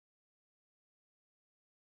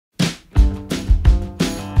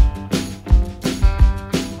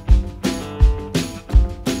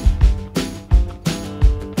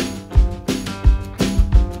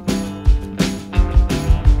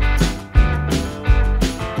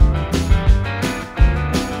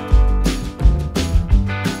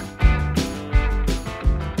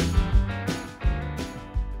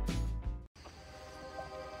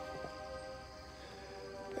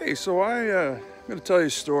So I'm going to tell you a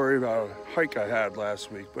story about a hike I had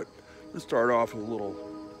last week, but let's start off with a little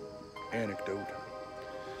anecdote.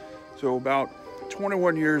 So about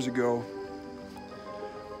 21 years ago,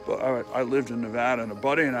 I lived in Nevada, and a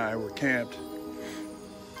buddy and I were camped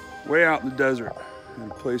way out in the desert in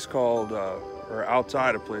a place called, or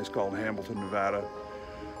outside a place called Hamilton, Nevada,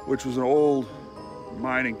 which was an old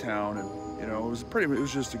mining town, and you know, it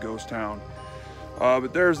was just a ghost town.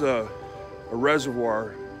 But there's a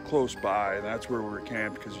reservoir close by, and that's where we were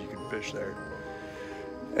camped because you can fish there.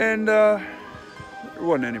 And there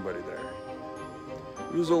wasn't anybody there.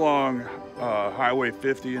 It was along Highway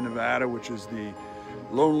 50 in Nevada, which is the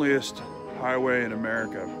loneliest highway in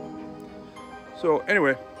America. So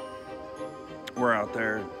anyway, we're out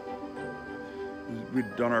there.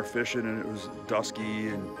 We'd done our fishing, and it was dusky,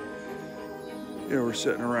 and you know, we're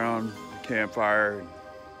sitting around the campfire, and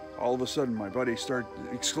all of a sudden my buddy started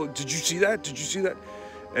exclaiming, "Did you see that? Did you see that?"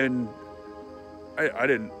 And I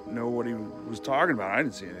didn't know what he was talking about. I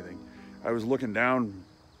didn't see anything. I was looking down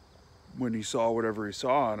when he saw whatever he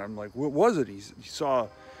saw, and I'm like, "What was it?" He said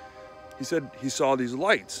he saw these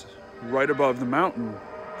lights right above the mountain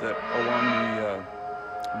that along the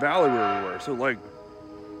valley where we were. So like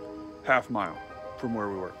half mile from where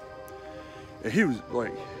we were. And he was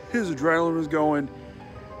like, his adrenaline was going,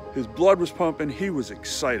 his blood was pumping, he was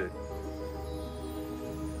excited.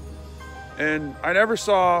 And I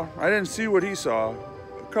didn't see what he saw.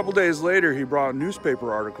 A couple days later, he brought a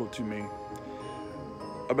newspaper article to me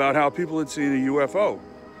about how people had seen a UFO.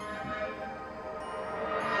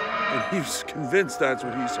 And he was convinced that's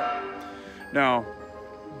what he saw. Now,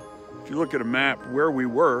 if you look at a map, where we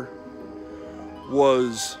were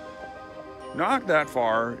was not that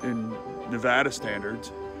far in Nevada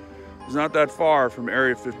standards. It was not that far from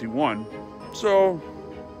Area 51. So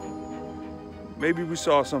maybe we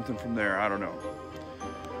saw something from there, I don't know.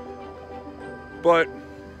 But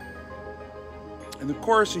in the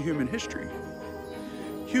course of human history,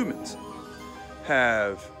 humans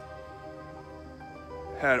have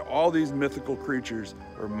had all these mythical creatures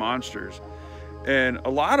or monsters, and a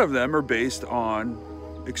lot of them are based on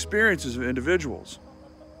experiences of individuals.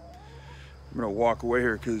 I'm gonna walk away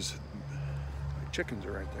here because the chickens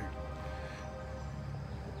are right there.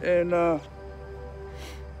 And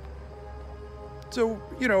so,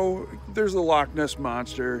 you know, there's the Loch Ness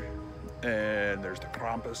Monster, and there's the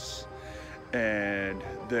Krampus, and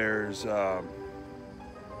there's,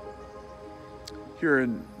 here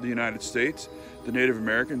in the United States, the Native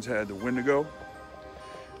Americans had the Wendigo,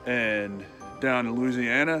 and down in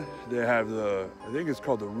Louisiana, they have I think it's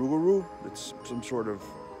called the Rougarou. It's some sort of,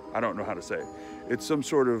 I don't know how to say it. It's some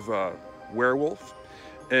sort of werewolf.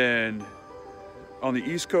 And on the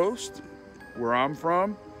East Coast, where I'm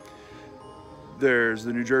from, there's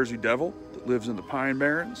the New Jersey Devil that lives in the Pine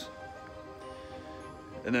Barrens.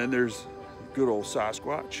 And then there's good old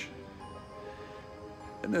Sasquatch.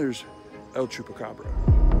 And there's El Chupacabara.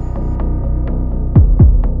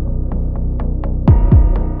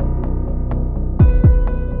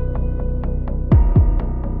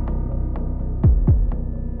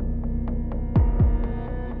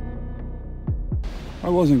 I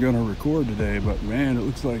wasn't going to record today, but man, it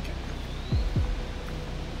looks like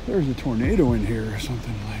there's a tornado in here or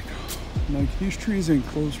something. Like these trees ain't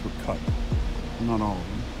close for cut. Not all of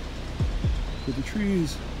them. But the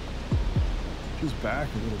trees just back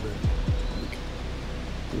a little bit. Like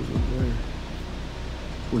those over there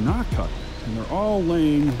were not cut. And they're all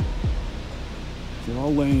laying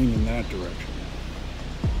in that direction.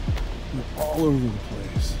 They're all over the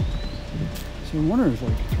place. So I wonder if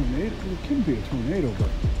like a tornado, it couldn't be a tornado, but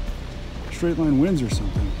straight line winds or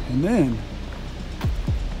something. And then,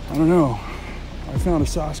 I don't know, I found a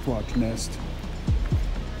Sasquatch nest.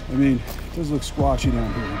 I mean, it does look squatchy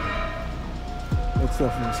down here, but that's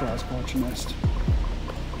definitely a Sasquatch nest.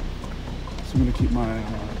 So I'm gonna keep my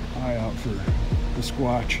eye out for the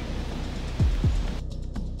squatch.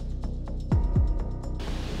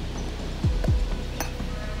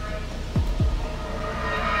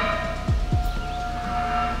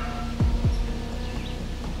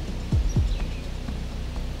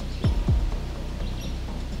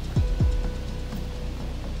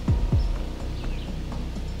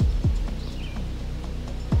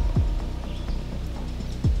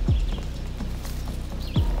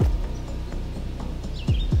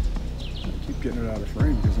 Getting it out of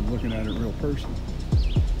frame because I'm looking at it real person,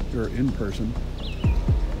 or in person.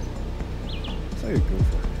 So you go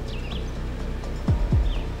for it.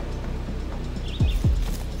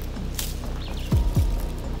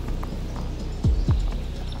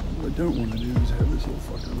 What I don't want to do is have this little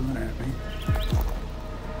fucker run at me.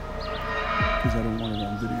 because I don't want it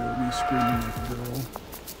on video of me screaming like a girl.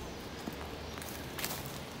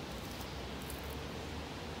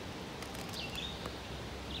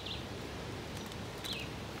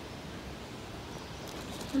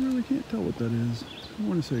 I really can't tell what that is. I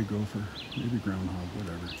want to say gopher, maybe groundhog,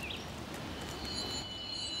 whatever.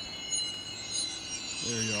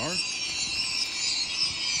 There you are.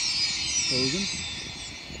 Posing.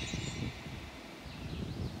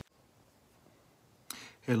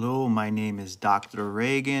 Hello, my name is Dr.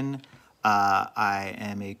 Reagan. I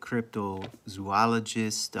am a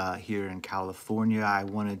cryptozoologist here in California. I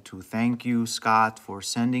wanted to thank you, Scott, for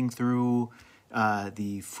sending through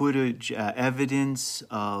the footage evidence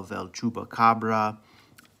of El Chupacabra.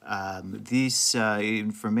 This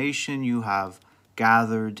information you have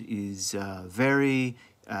gathered is very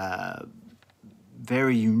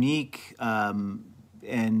unique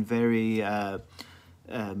and very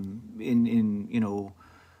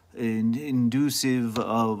inducive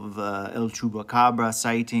of El Chupacabra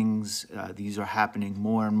sightings. These are happening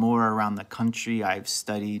more and more around the country. I've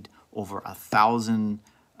studied over 1,000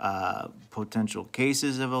 potential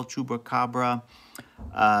cases of El Chupacabra.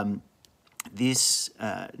 This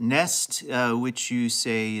nest, which you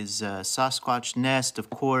say is a Sasquatch nest, of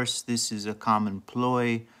course, this is a common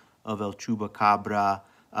ploy of El Chupacabra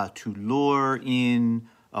to lure in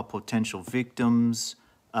potential victims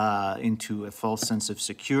into a false sense of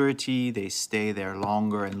security. They stay there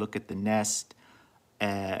longer and look at the nest.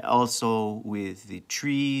 Also with the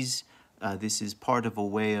trees, this is part of a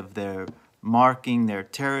way of their marking their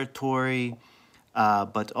territory,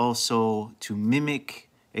 but also to mimic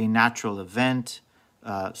a natural event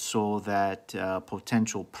so that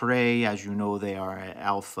potential prey, as you know, they are an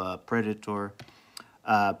alpha predator,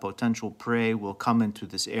 potential prey will come into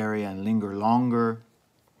this area and linger longer.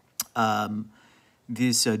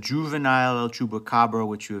 This juvenile El Chupacabra,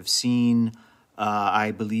 which you have seen,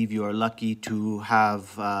 I believe you are lucky to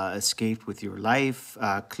have escaped with your life.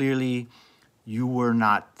 Clearly, you were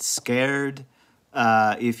not scared.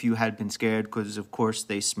 If you had been scared, because of course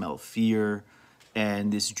they smell fear.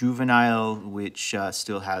 And this juvenile, which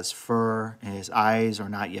still has fur, and his eyes are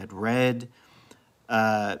not yet red.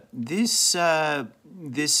 This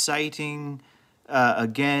sighting,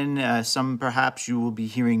 again, some perhaps you will be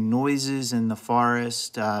hearing noises in the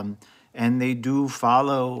forest, and they do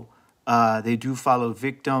follow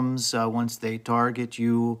victims once they target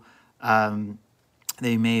you.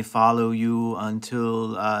 They may follow you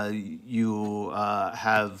until you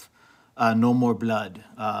have no more blood,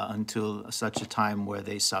 until such a time where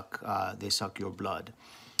they suck your blood.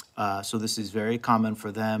 So this is very common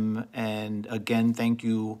for them. And again, thank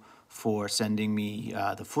you for sending me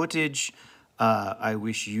the footage. I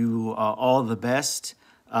wish you all the best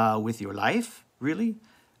with your life, really.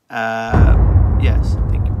 Yes,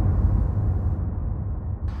 thank you.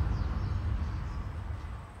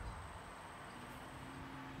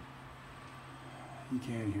 You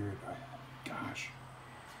can't hear it. Gosh.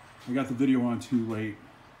 I got the video on too late.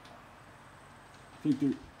 I think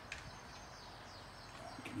they're...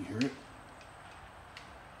 Can you hear it?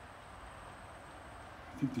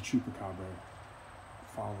 I think the Chupacabra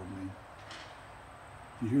followed me.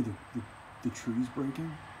 You hear the trees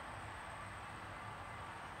breaking?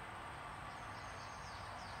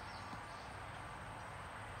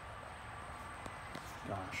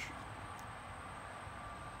 Gosh.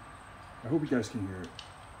 I hope you guys can hear it.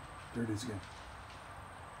 There it is again.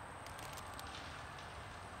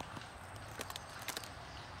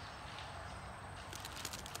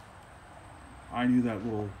 I knew that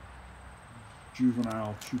little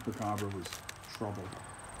juvenile Chupacabra was trouble.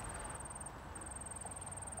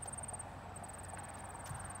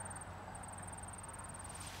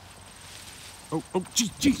 Oh,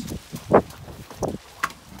 jeez.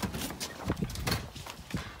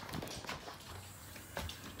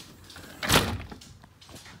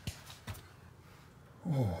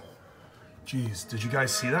 Oh, jeez. Did you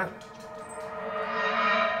guys see that?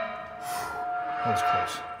 That was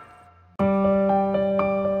close.